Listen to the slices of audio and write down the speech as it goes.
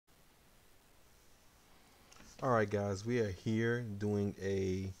Alright guys, we are here doing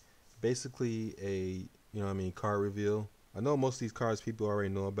basically a card reveal. I know most of these cards people already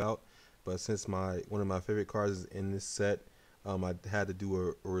know about, but since one of my favorite cards is in this set, I had to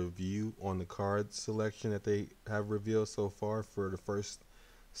do a review on the card selection that they have revealed so far for the first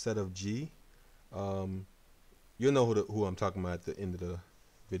set of G. Um, you'll know who I'm talking about at the end of the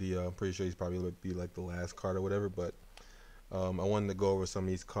video. I'm pretty sure he's probably going to be like the last card or whatever, but I wanted to go over some of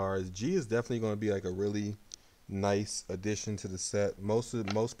these cards. G is definitely going to be like a really nice addition to the set.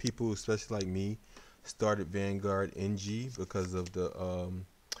 Most people, especially like me, started Vanguard in G because of the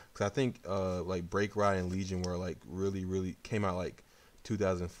cause I think like Break Ride and Legion were like really came out like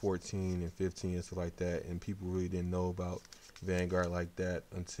 2014 and 15 and stuff like that, and people really didn't know about Vanguard like that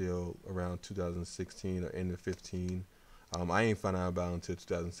until around 2016 or end of 15. I ain't found out about it until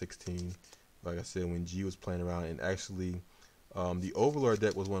 2016, like I said, when G was playing around. And actually the Overlord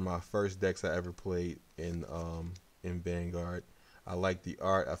deck was one of my first decks I ever played in Vanguard. I liked the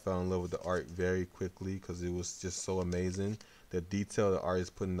art. I fell in love with the art very quickly because it was just so amazing. The detail the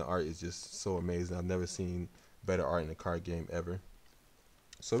artist put in the art is just so amazing. I've never seen better art in a card game ever.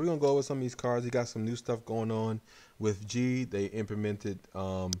 So we're gonna go over some of these cards. We got some new stuff going on with G. They implemented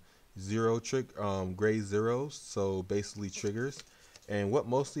grade zeros, so basically triggers. And what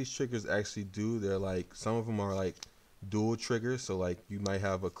most of these triggers actually do, they're like, some of them are like dual triggers. So like you might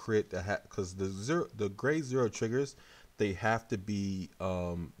have a crit that because the grade zero triggers, they have to be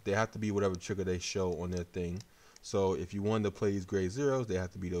whatever trigger they show on their thing. So if you wanted to play these grade zeros, they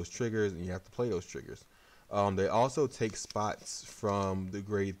have to be those triggers, and you have to play those triggers. They also take spots from the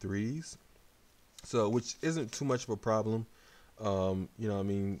grade threes, so which isn't too much of a problem. I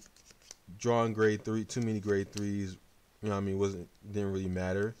mean, drawing too many grade threes, didn't really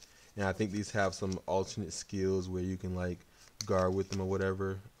matter. And I think these have some alternate skills where you can like guard with them or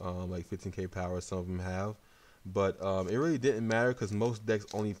whatever, like 15k power. Some of them have, but it really didn't matter because most decks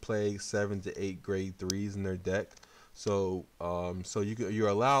only play 7 to 8 grade threes in their deck. So you're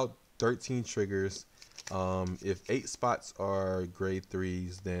allowed 13 triggers. If 8 spots are grade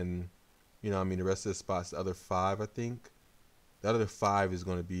threes, then the rest of the spots, the other 5, I think, the other 5 is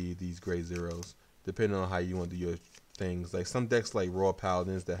going to be these grade zeros, depending on how you want to do your things. Like some decks like Royal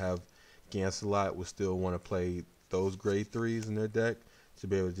Paladins that have Gans a lot will still want to play those grade threes in their deck to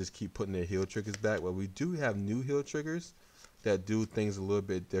be able to just keep putting their heal triggers back. But we do have new heal triggers that do things a little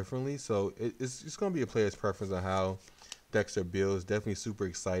bit differently. So it's going to be a player's preference on how decks are built. It's definitely super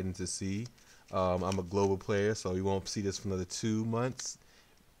exciting to see. I'm a global player, so we won't see this for another 2 months.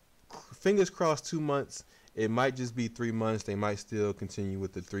 Fingers crossed, 2 months. It might just be 3 months. They might still continue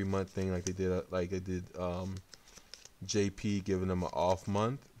with the 3-month thing like they did JP, giving them an off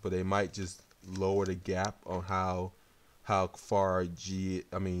month, but they might just lower the gap on how far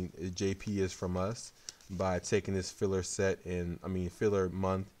JP is from us by taking this filler set and filler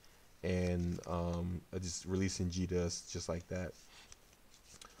month and just releasing G to us just like that.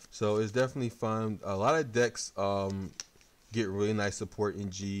 So it's definitely fun. A lot of decks get really nice support in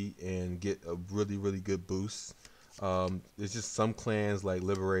G and get a really good boost. There's just some clans like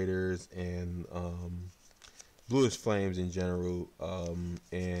Liberators and Bluish Flames in general,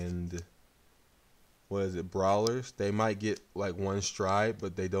 and what is it, Brawlers. They might get like one stride,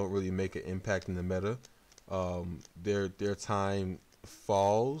 but they don't really make an impact in the meta. Their time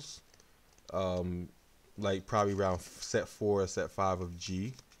falls, like probably around set 4 or set 5 of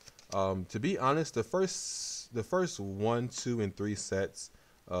G. To be honest, the first 1, 2, and 3 sets,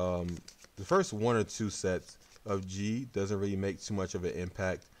 the first 1 or 2 sets of G doesn't really make too much of an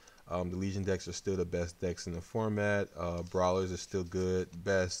impact. The Legion decks are still the best decks in the format. Brawlers are still good,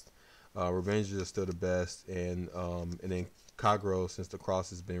 best. Revengers are still the best, and then Kagro, since the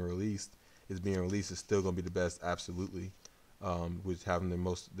cross is being released, is still gonna be the best, absolutely. With having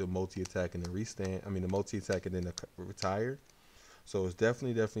the multi attack and the restand. The multi attack and then the retire. So it's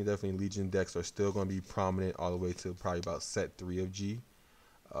definitely Legion decks are still going to be prominent all the way to probably about set 3 of G.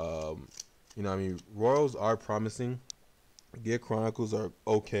 Royals are promising. Gear Chronicles are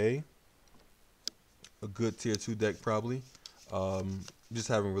okay. A good tier 2 deck probably. Just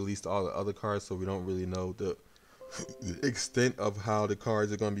haven't released all the other cards, so we don't really know the extent of how the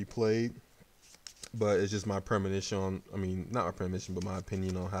cards are going to be played. But it's just my premonition on, not my premonition, but my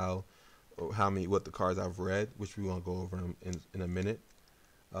opinion on what the cards I've read, which we won't go over in a minute.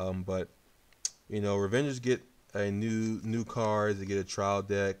 But Revengers get a new cards. They get a trial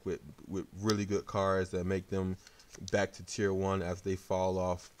deck with really good cards that make them back to tier 1 after they fall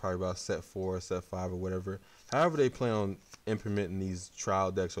off probably about set 4 or set 5 or whatever. However they plan on implementing these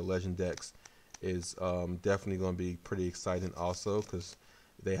trial decks or legend decks is definitely going to be pretty exciting also, because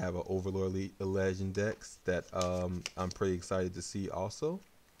They have an Overlord Legend decks that I'm pretty excited to see also.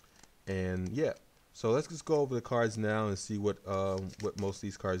 And yeah, so let's just go over the cards now and see what most of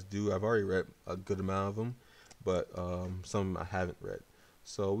these cards do. I've already read a good amount of them, but some I haven't read.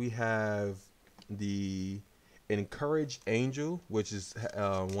 So we have the Encourage Angel, which is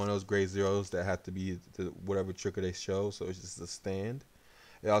one of those grade zeros that have to be whatever trigger they show, so it's just a stand.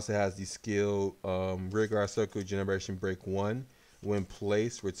 It also has the skill Rear Guard Circle Generation Break 1. When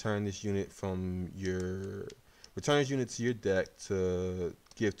placed, return this unit to your deck to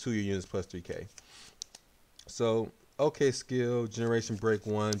give 2 of your units plus 3k. So, okay, skill Generation Break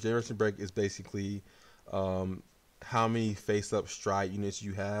 1. Generation Break is basically how many face-up stride units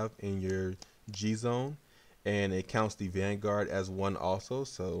you have in your G zone, and it counts the Vanguard as one also.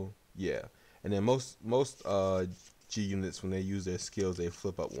 So yeah, and then most G units, when they use their skills, they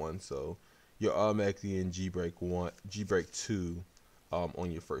flip up one, so you're automatically in G break 2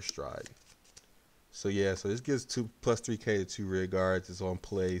 on your first stride. So yeah, so this gives 2 plus 3k to 2 rear guards. It's on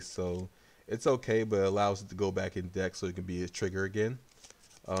play, so it's okay, but it allows it to go back in deck so it can be a trigger again.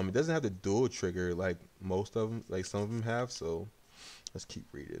 It doesn't have the dual trigger like most of them, like some of them have. So let's keep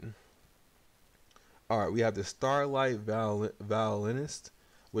reading. All right, we have the Starlight Violinist,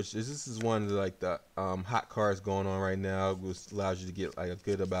 which is, this is one of the hot cards going on right now, which allows you to get like a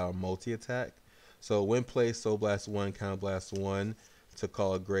good amount of multi attack. So when played, Soul Blast 1, Counter Blast 1 to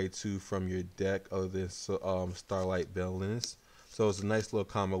call a grade 2 from your deck other than Starlight Violinist. So it's a nice little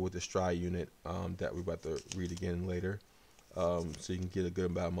combo with the Stride unit that we're about to read again later. So you can get a good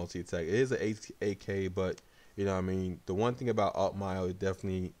amount of multi attack. It is an 8k, but you know what I mean. The one thing about Alt Mile, it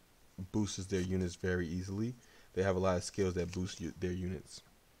definitely boosts their units very easily. They have a lot of skills that boost their units.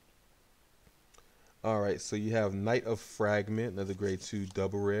 Alright, so you have Knight of Fragment, another grade 2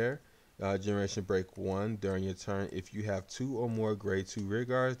 double rare. Generation Break 1. During your turn, if you have 2 or more grade 2 rear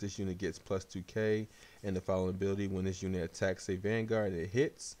guards, this unit gets plus 2k. And the following ability, when this unit attacks a Vanguard and it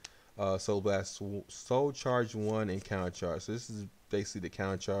hits, Soul Blast, Soul Charge 1 and Counter Charge. So this is basically the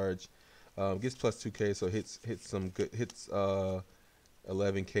Counter Charge. Gets plus 2k, so hits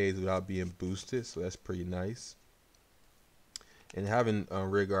 11Ks without being boosted, so that's pretty nice. And having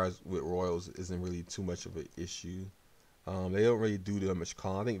rear guards with Royals isn't really too much of an issue. They don't really do that much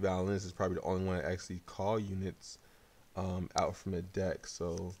calling. I think Violinist is probably the only one that actually call units out from the deck,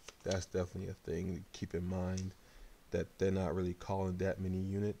 so that's definitely a thing to keep in mind, that they're not really calling that many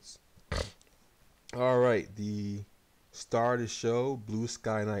units. Alright, the star of the show, Blue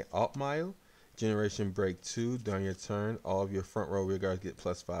Sky Knight Alt Mile. Generation Break 2. During your turn, all of your front row rear guards get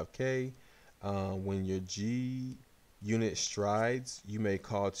plus 5k. When your G unit strides, you may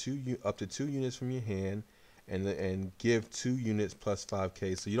call up to 2 units from your hand and give 2 units plus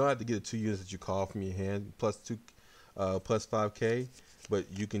 5k. So you don't have to get the 2 units that you call from your hand plus 5k, but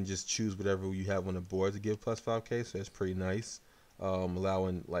you can just choose whatever you have on the board to give plus 5k. So that's pretty nice.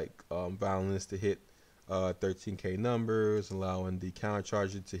 Allowing Violinist to hit 13k numbers, allowing the Counter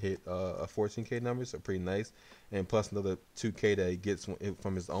Charger to hit a 14k number, so pretty nice. And plus another 2k that he gets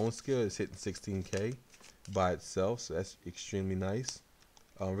from his own skill is hitting 16k by itself, so that's extremely nice.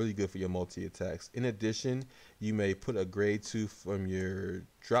 Really good for your multi attacks. In addition, you may put a grade 2 from your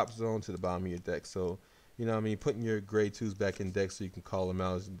drop zone to the bottom of your deck. So you know what I mean, putting your grade 2s back in deck so you can call them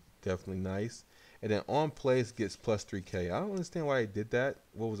out is definitely nice. And then on place gets plus 3k. I don't understand why they did that.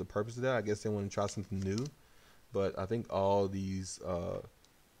 What was the purpose of that? I guess they want to try something new. But I think all these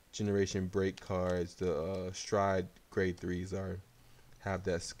Generation Break cards, the Stride grade 3s have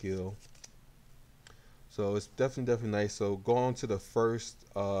that skill. So it's definitely nice. So go on to the first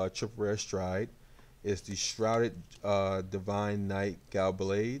triple rare Stride. It's the Shrouded Divine Knight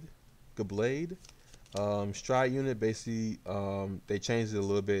Gablade. Stride unit, basically they changed it a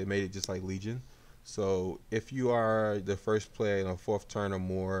little bit. It made it just like Legion. So if you are the first player on 4th turn or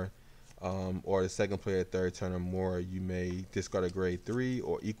more, or the second player 3rd turn or more, you may discard a grade 3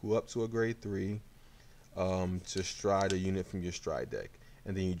 or equal up to a grade 3 to stride a unit from your stride deck,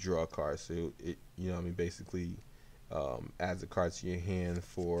 and then you draw a card. So it, you know what I mean, basically adds a card to your hand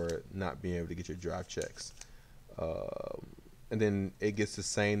for not being able to get your drive checks. And then it gets the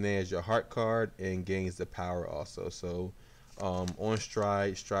same thing as your heart card and gains the power also. So on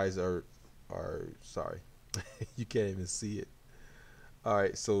strides are sorry, you can't even see it. All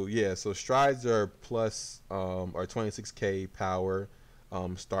right, so yeah, so strides are plus or 26k power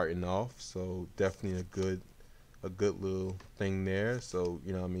starting off. So definitely a good little thing there. So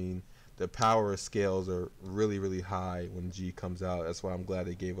you know what I mean, the power scales are really high when G comes out. That's why I'm glad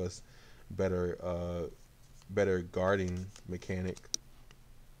they gave us better guarding mechanic.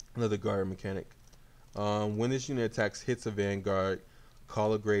 Another guard mechanic. When this unit attacks hits a Vanguard,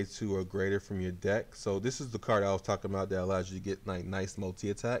 call a grade 2 or greater from your deck. So this is the card I was talking about that allows you to get like nice multi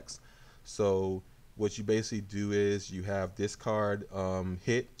attacks. So what you basically do is you have this card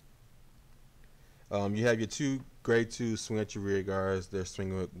hit. You have your two grade 2 swing at your rear guards. They're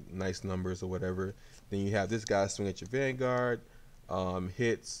swinging with nice numbers or whatever. Then you have this guy swing at your vanguard.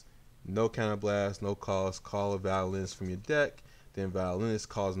 Hits, no counterblast, no calls. Call a violinist from your deck. Then violinist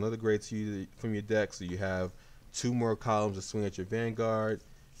calls another grade 2 from your deck. So you have 2 more columns to swing at your vanguard,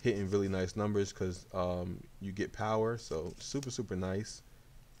 hitting really nice numbers because you get power. So super nice.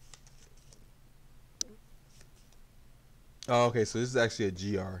 Oh, okay, so this is actually a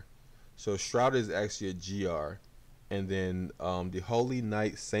GR. So Shroud is actually a GR, and then the Holy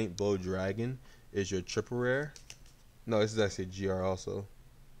Knight Saint Bow Dragon is your triple rare. No, this is actually a GR also.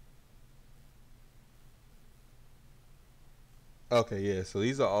 Okay, yeah. So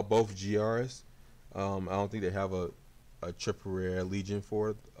these are all both GRs. I don't think they have a triple rare Legion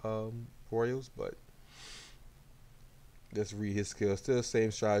for Royals, but let's read his skill. Still the same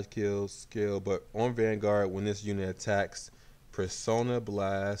stride skill, but on Vanguard, when this unit attacks, Persona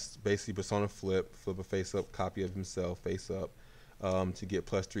Blast, basically Persona flip a face up copy of himself face up to get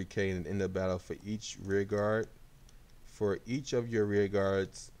plus 3k in the end of battle for each rear guard. For each of your rear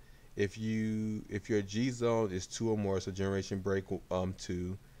guards, if your G zone is 2 or more, so Generation Break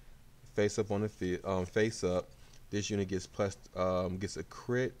 2, face up on the field, face up, this unit gets gets a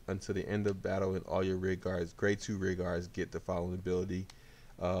crit until the end of battle, and all your rear guards, grade 2 rear guards, get the following ability.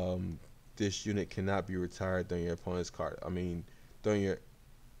 This unit cannot be retired during your opponent's card.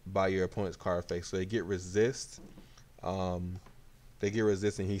 By your opponent's card face. So they get resist. They get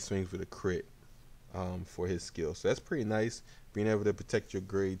resist, and he swings with a crit for his skill. So that's pretty nice. Being able to protect your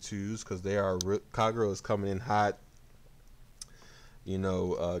grade 2s because they are Kagero is coming in hot. You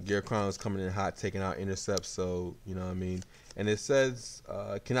know, Gear Crown is coming in hot, taking out intercepts. So you know what I mean. And it says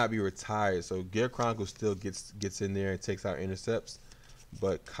cannot be retired. So Gear Chronicle still gets in there and takes out intercepts,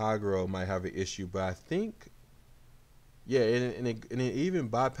 but Kagero might have an issue. But I think, yeah, and it even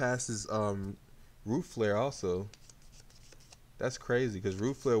bypasses Root Flare also. That's crazy because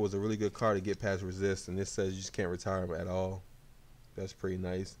Root Flare was a really good card to get past resist, and this says you just can't retire him at all. That's pretty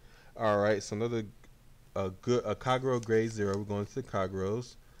nice. All right, so another Kagero grade 0. We're going to the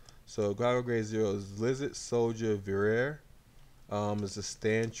Kageros. So Kagero grade 0 is Lizard Soldier Virer. It's a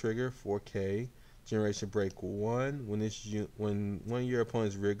stand trigger, 4k. Generation Break 1. When one of your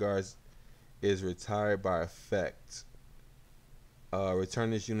opponent's rear guards is retired by effect,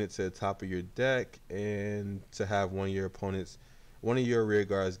 return this unit to the top of your deck, and to have one of your rear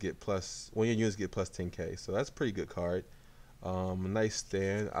guards get one of your units get plus 10k. So that's a pretty good card. A nice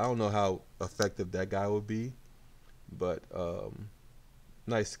stand. I don't know how effective that guy would be, but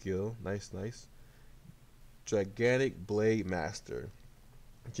nice skill. Nice. Gigantic Blade Master.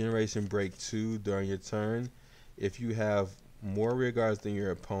 Generation Break 2 during your turn. If you have more rear guards than your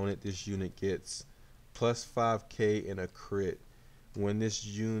opponent, this unit gets plus 5k and a crit. When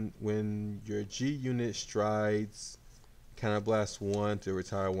your G unit strides, counterblast 1 to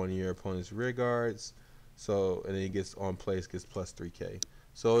retire one of your opponent's rear guards. So, and then it gets on place, gets plus 3k.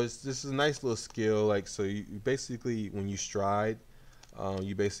 So this is a nice little skill. Like, so you basically, when you stride,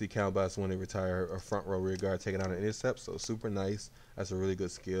 you basically counterblast 1 to retire a front row rear guard, taking out an intercept. So super nice. That's a really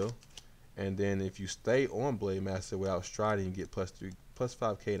good skill. And then if you stay on Blade Master without striding, you get plus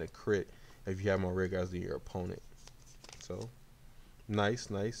 5k and a crit if you have more rear guards than your opponent. So nice.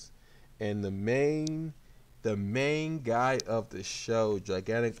 And the main guy of the show,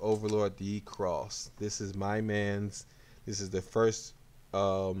 Gigantic Overlord D Cross. This is my man's. This is the first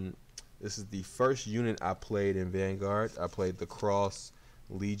unit I played in Vanguard. I played the Cross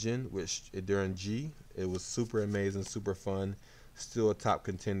Legion, which during G, it was super amazing, super fun. Still a top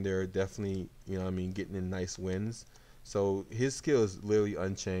contender, definitely, you know what I mean, getting in nice wins. So his skill is literally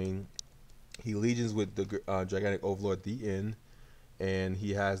unchained. He legions with the Gigantic Overlord DN, and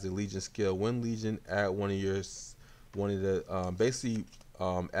he has the Legion skill. When Legion, add add one of your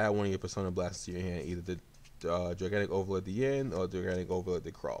Persona Blasts to your hand, either the Gigantic Overlord DN or the Gigantic Overlord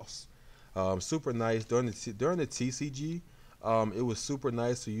the Cross. Super nice during the TCG. It was super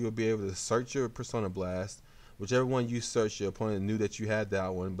nice, so you'll be able to search your Persona Blast. Whichever one you searched, your opponent knew that you had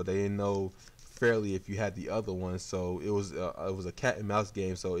that one, but they didn't know fairly if you had the other one. So it was a cat and mouse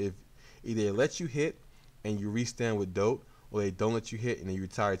game. So if either they let you hit and you restand with Dote, or they don't let you hit and then you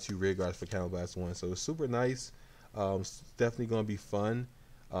retire 2 rear guards for counterblast 1. So it's super nice. It's definitely gonna be fun.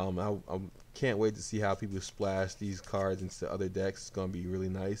 I can't wait to see how people splash these cards into other decks. It's gonna be really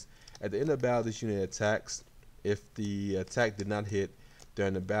nice. At the end of the battle, this unit attacks. If the attack did not hit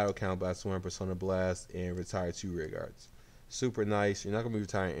during the battle, counterblast 1 Persona Blast and retire 2 rear guards. Super nice. You're not gonna be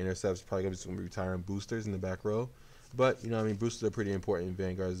retiring intercepts. Probably gonna be retiring boosters in the back row. But you know, what I mean, boosters are pretty important in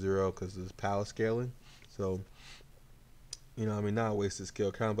Vanguard Zero because of power scaling. So you know, what I mean, not a wasted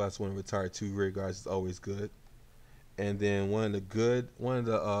skill. Counterblast one retire 2 rear guards is always good. And then one of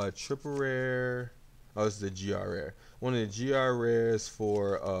the triple rare. Oh, this is the GR rare. One of the GR rares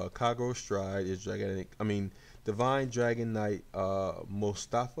for Kagro Stride is Divine Dragon Knight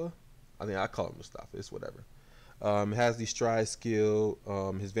Mustafa. I think I call it Mustafa. It's whatever. Has the stride skill.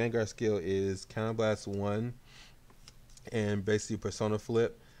 His Vanguard skill is Counterblast 1 and basically Persona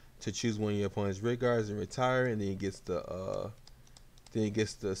Flip to choose one of your opponent's rear guards and retire, and then he gets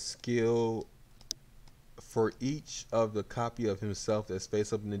the skill for each of the copy of himself that's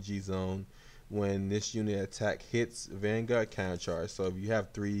face up in the G zone. When this unit attack hits Vanguard, countercharge. So if you have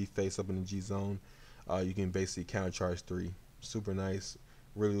 3 face up in the G zone, you can basically countercharge 3. Super nice.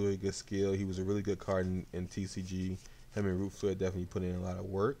 Really good skill. He was a really good card in TCG. Him and Root Fluid definitely put in a lot of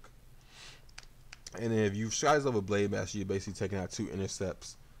work. And then if you rise over Blade Master, you're basically taking out 2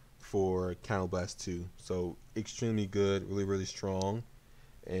 intercepts for Counterblast 2. So extremely good, really strong.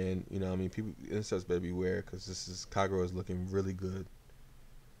 And you know, what I mean, people intercepts better beware because Kagro is looking really good.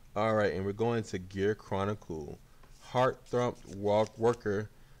 All right, and we're going to Gear Chronicle, Heart Thump Worker.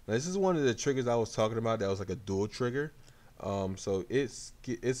 Now this is one of the triggers I was talking about that was like a dual trigger. So it's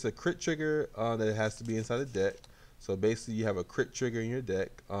a crit trigger that has to be inside the deck. So basically, you have a crit trigger in your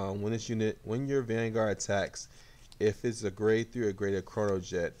deck. When your Vanguard attacks, if it's a grade 3 or greater Chrono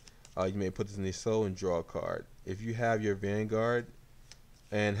Jet, you may put this in your soul and draw a card. If you have your Vanguard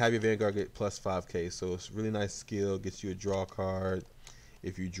get plus 5k, so it's a really nice skill. Gets you a draw card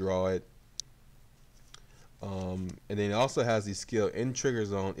if you draw it. And then it also has the skill in trigger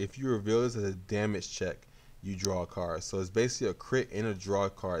zone. If you reveal this as a damage check, you draw a card. So it's basically a crit and a draw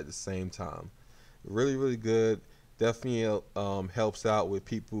card at the same time. Really good. Definitely helps out with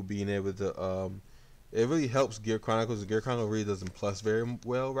people being able to. It really helps Gear Chronicles. Gear Chronicle really doesn't plus very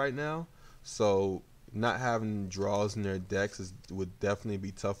well right now. So not having draws in their decks would definitely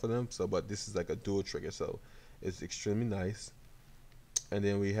be tough for them. So, but this is like a dual trigger, so it's extremely nice. And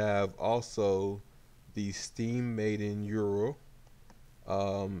then we have also the Steam Maiden Euro.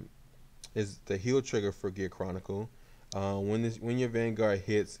 Is the heal trigger for Gear Chronicle. When your Vanguard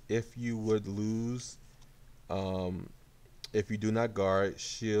hits, if you would lose, if you do not guard,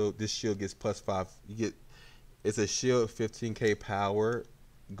 this shield gets plus 5. It's a shield 15k power.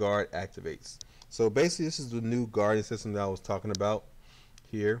 Guard activates. So basically, this is the new guarding system that I was talking about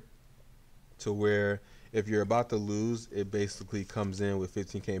here, to where if you're about to lose, it basically comes in with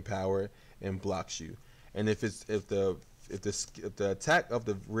 15k power and blocks you. And if the attack of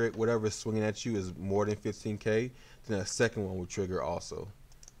the rig, whatever is swinging at you, is more than 15k, then a second one will trigger also,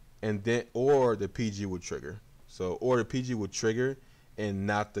 and then or the PG would trigger. So or the PG would trigger and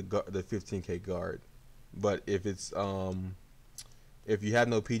not the 15k guard. But if it's if you have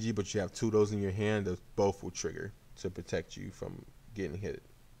no PG but you have 2 of those in your hand, those both will trigger to protect you from getting hit.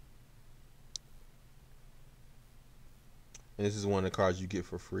 And this is one of the cards you get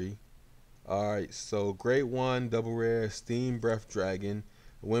for free. Alright, so grade 1 double rare Steam Breath Dragon.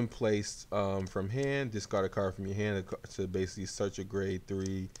 When placed from hand, discard a card from your hand to basically search a grade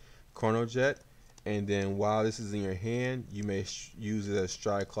 3 Chrono Jet. And then while this is in your hand, you may use it as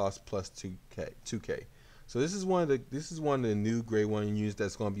stride cost plus 2k. So this is one of the new grade 1 units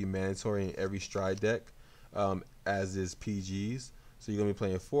that's going to be mandatory in every stride deck, as is PGs. So you're going to be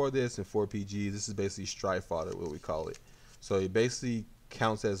playing 4 of this and 4 PGs. This is basically stride fodder, what we call it. So it basically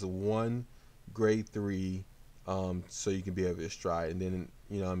counts as 1 grade 3, so you can be able to stride. And then,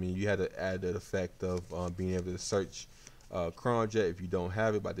 you know what I mean, you had to add the effect of being able to search Chrono Jet if you don't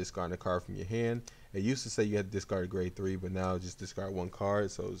have it by discarding a card from your hand. It used to say you had to discard a grade 3, but now just discard 1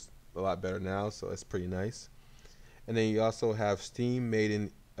 card, so it's a lot better now, so that's pretty nice. And then you also have Steam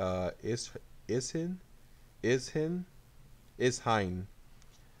Maiden Ishin.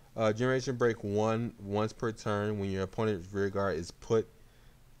 Generation break 1 once per turn. When your opponent's rear guard is put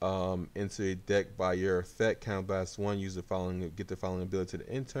into a deck by your effect, Counterblast 1, get the following ability to the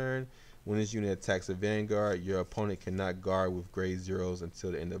end turn. When this unit attacks a Vanguard, your opponent cannot guard with grade 0s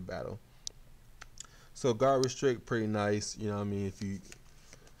until the end of battle. So guard restrict, pretty nice. You know what I mean?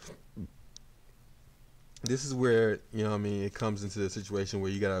 This is where, you know what I mean, it comes into the situation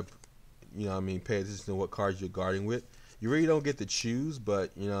where you gotta, you know what I mean, pay attention to what cards you're guarding with. You really don't get to choose,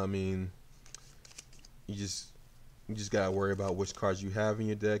 but you know what I mean, you just gotta worry about which cards you have in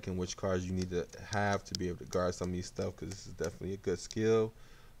your deck and which cards you need to have to be able to guard some of these stuff, because this is definitely a good skill.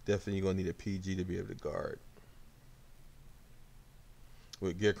 Definitely you're gonna need a PG to be able to guard.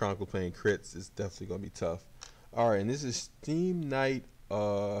 With Gear Chronicle playing crits, it's definitely gonna be tough. All right, and this is Steam Knight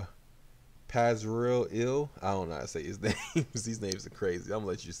Pazreal Ill. I don't know how to say his names. These names are crazy. I'm gonna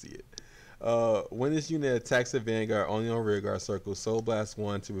let you see it. When this unit attacks a Vanguard only on rearguard circle, Soul Blast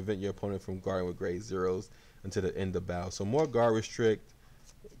 1 to prevent your opponent from guarding with grade zeros until the end of battle. So more guard restrict,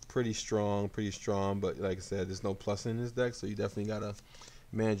 pretty strong, but like I said, there's no plus in this deck, so you definitely gotta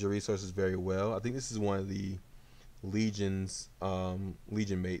manage your resources very well. I think this is one of the Legion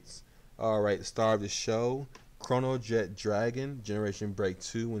mates. Alright, star of the show, Chrono Jet Dragon, Generation Break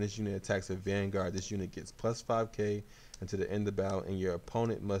 2. When this unit attacks a Vanguard, this unit gets plus 5k until the end of the battle, and your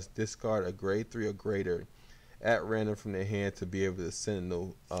opponent must discard a grade 3 or greater at random from their hand to be able to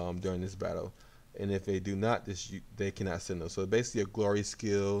Sentinel during this battle. And if they do not, they cannot Sentinel. So basically a glory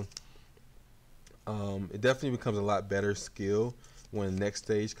skill. It definitely becomes a lot better skill when next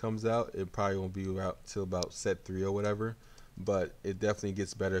stage comes out. It probably won't be out till about set 3 or whatever, but it definitely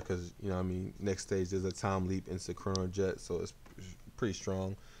gets better because, you know, I mean, next stage there's a time leap into Chrono Jet, so it's pretty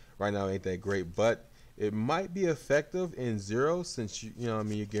strong. Right now it ain't that great, but it might be effective in zero since you know, I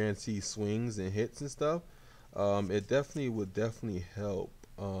mean, you guarantee swings and hits and stuff. It definitely would help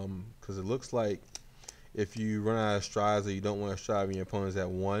because it looks like if you run out of strides or you don't want to strive and your opponent's at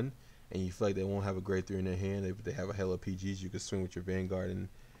 1 and you feel like they won't have a grade 3 in their hand, if they have a hell of PGs, you can swing with your Vanguard and,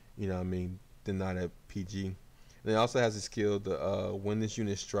 you know what I mean, deny that PG. And it also has a skill to when this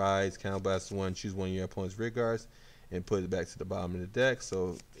unit strides, counterblast 1, choose one of your opponent's rear guards and put it back to the bottom of the deck.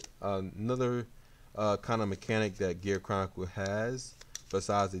 So another kind of mechanic that Gear Chronicle has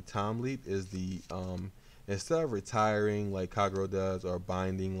besides the time leap is the instead of retiring like Kagero does or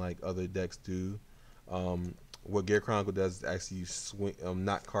binding like other decks do, what Gear Chronicle does is actually swing,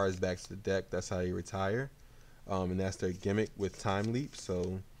 knock cards back to the deck. That's how you retire, and that's their gimmick with time leap.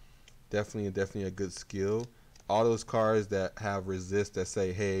 So definitely a good skill. All those cards that have resist that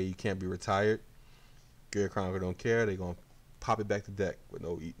say, hey, you can't be retired, Gear Chronicle don't care. They're gonna pop it back to deck with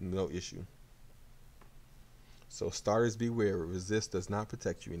no issue. So starters beware. Resist does not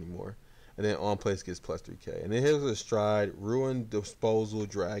protect you anymore. And then on place gets plus 3k. And then here's a stride, Ruin Disposal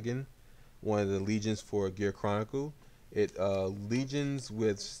Dragon, one of the legions for Gear Chronicle. It legions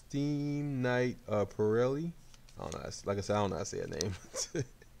with Steam Knight Pirelli. I don't know. Like I said, I don't know how to say that name.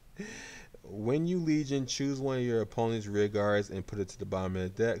 When you legion, choose one of your opponent's rear guards and put it to the bottom of the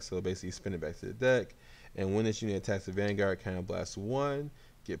deck. So basically spin it back to the deck. And when this unit attacks the Vanguard, counter blast 1,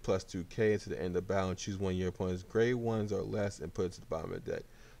 get plus 2k into the end of battle and choose one of your opponent's grade 1s or less and put it to the bottom of the deck.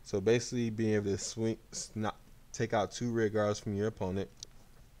 So basically being able to take out 2 rear guards from your opponent.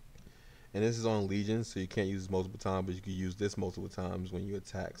 And this is on Legion, so you can't use this multiple times, but you can use this multiple times when you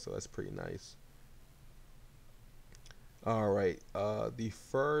attack, so that's pretty nice. Alright,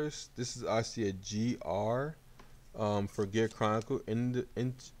 this is actually a GR for Gear Chronicle,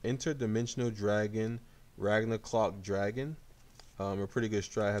 Interdimensional Dragon, Ragnarok Dragon. A pretty good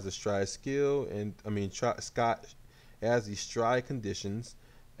stride, has a stride skill, and I mean, Scott has these stride conditions,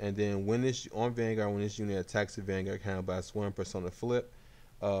 and then when this on Vanguard, when this unit attacks the Vanguard, counterblast 1 persona flip,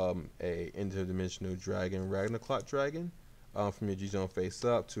 a interdimensional dragon, Ragnarok Dragon, from your G zone face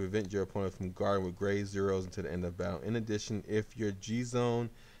up to prevent your opponent from guarding with grade zeros until the end of battle. In addition, if your G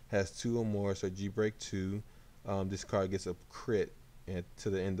zone has 2 or more, so G break 2, this card gets a crit to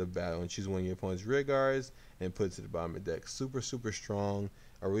the end of battle and choose one of your opponent's rear guards and put it to the bottom of the deck. Super strong,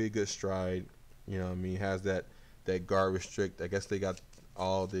 a really good stride. You know what I mean? Has that guard restrict. I guess they got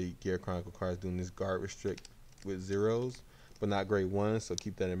all the Gear Chronicle cards doing this guard restrict with zeros, but not grade 1, so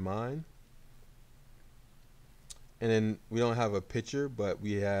keep that in mind. And then we don't have a picture, but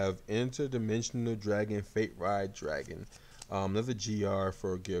we have Interdimensional Dragon, Fate Ride Dragon. Another GR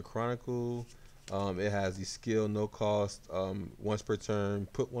for Gear Chronicle. It has the skill, no cost, once per turn,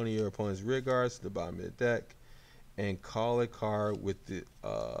 put one of your opponent's rear guards to the bottom of the deck, and call a card with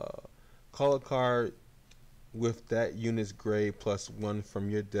that unit's grade plus 1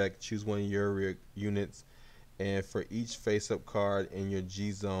 from your deck. Choose one of your rear units, and for each face-up card in your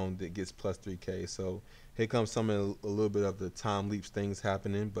G zone that gets plus 3k. So here comes some of a little bit of the time leaps things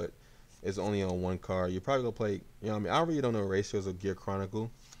happening, but it's only on 1 card. You're probably gonna play, you know what I mean? I really don't know ratios of Gear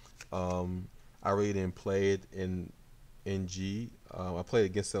Chronicle. I really didn't play it in G. I played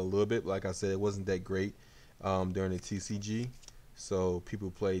against it a little bit, but like I said, it wasn't that great during the TCG. So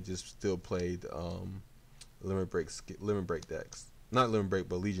people still played limit break decks, not limit break,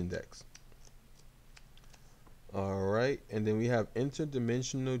 but Legion decks. All right, and then we have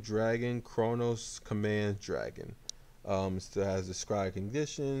Interdimensional Dragon, Chronos Command Dragon. Still has described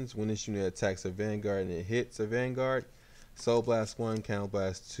conditions. When this unit attacks a Vanguard and it hits a Vanguard, Soul Blast 1, Counter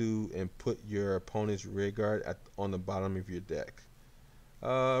Blast 2, and put your opponent's rear guard on the bottom of your deck.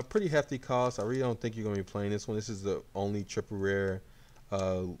 Pretty hefty cost. I really don't think you're gonna be playing this one. This is the only triple rare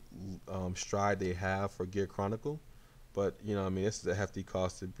uh, stride they have for Gear Chronicle. But you know, I mean, this is a hefty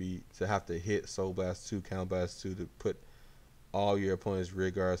cost to have to hit Soul Blast 2, Counter Blast 2 to put all your opponent's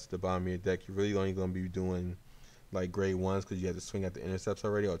rear guards to the bottom of your deck. You're really only gonna be doing like grade ones because you have to swing at the intercepts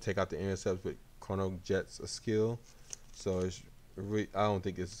already, or take out the intercepts with Chrono Jet's a skill. So it's really, I don't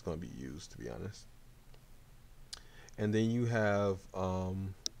think this is gonna be used, to be honest. And then you have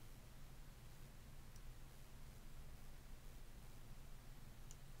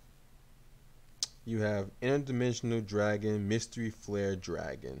Interdimensional Dragon, Mystery Flare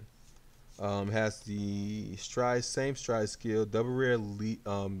Dragon. Has the same stride skill, double rare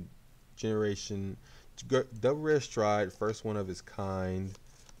generation, double rare stride, first one of its kind.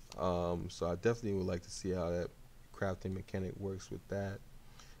 So I definitely would like to see how that crafting mechanic works with that.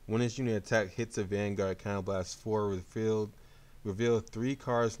 When its unit attack hits a Vanguard, Counter Blast 4 reveal 3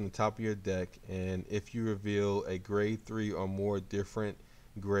 cards from the top of your deck, and if you reveal a grade 3 or more different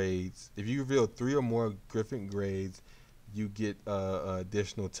grades, if you reveal 3 or more different grades, you get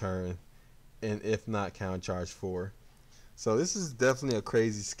additional turn, and if not, counter charge 4. So this is definitely a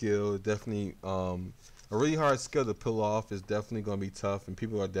crazy skill. Definitely a really hard skill to pull off. It's definitely going to be tough, and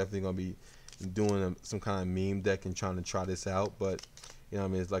people are definitely going to be doing some kind of meme deck and trying to try this out. But you know, I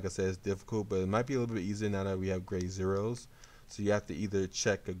mean, it's like I said, it's difficult, but it might be a little bit easier now that we have grade zeros. So you have to either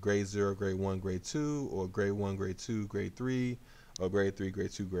check a grade 0, grade 1, grade 2, or grade 1, grade 2, grade 3, or grade 3, grade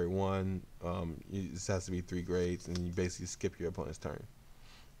 2, grade 1. This has to be 3 grades, and you basically skip your opponent's turn.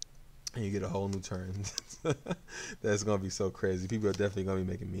 And you get a whole new turn. That's going to be so crazy. People are definitely going to be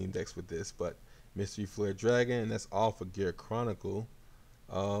making meme decks with this. But Mystery Flare Dragon, and that's all for Gear Chronicle.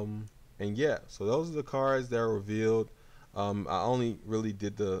 And yeah, so those are the cards that are revealed. I only really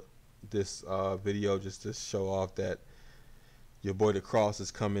did this video just to show off that your boy the Cross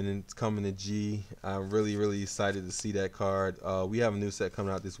is coming to G. I'm really excited to see that card. We have a new set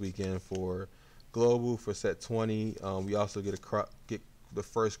coming out this weekend for Global for set 20. We also get the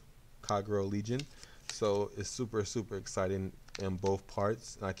first Kagero Legion, so it's super exciting in both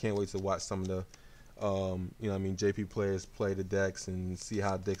parts. And I can't wait to watch some of the you know, I mean, JP players play the decks and see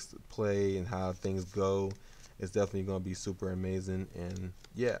how decks play and how things go. It's definitely going to be super amazing. And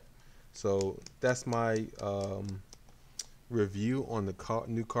yeah, so that's my review on the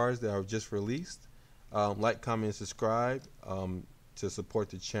new cards that are just released. Like, comment, and subscribe to support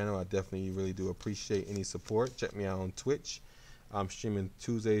the channel. I definitely really do appreciate any support. Check me out on Twitch. I'm streaming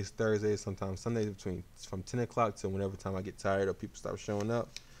Tuesdays, Thursdays, sometimes Sundays from 10 o'clock to whenever time I get tired or people start showing up.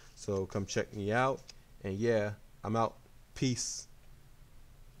 So come check me out. And yeah, I'm out. Peace.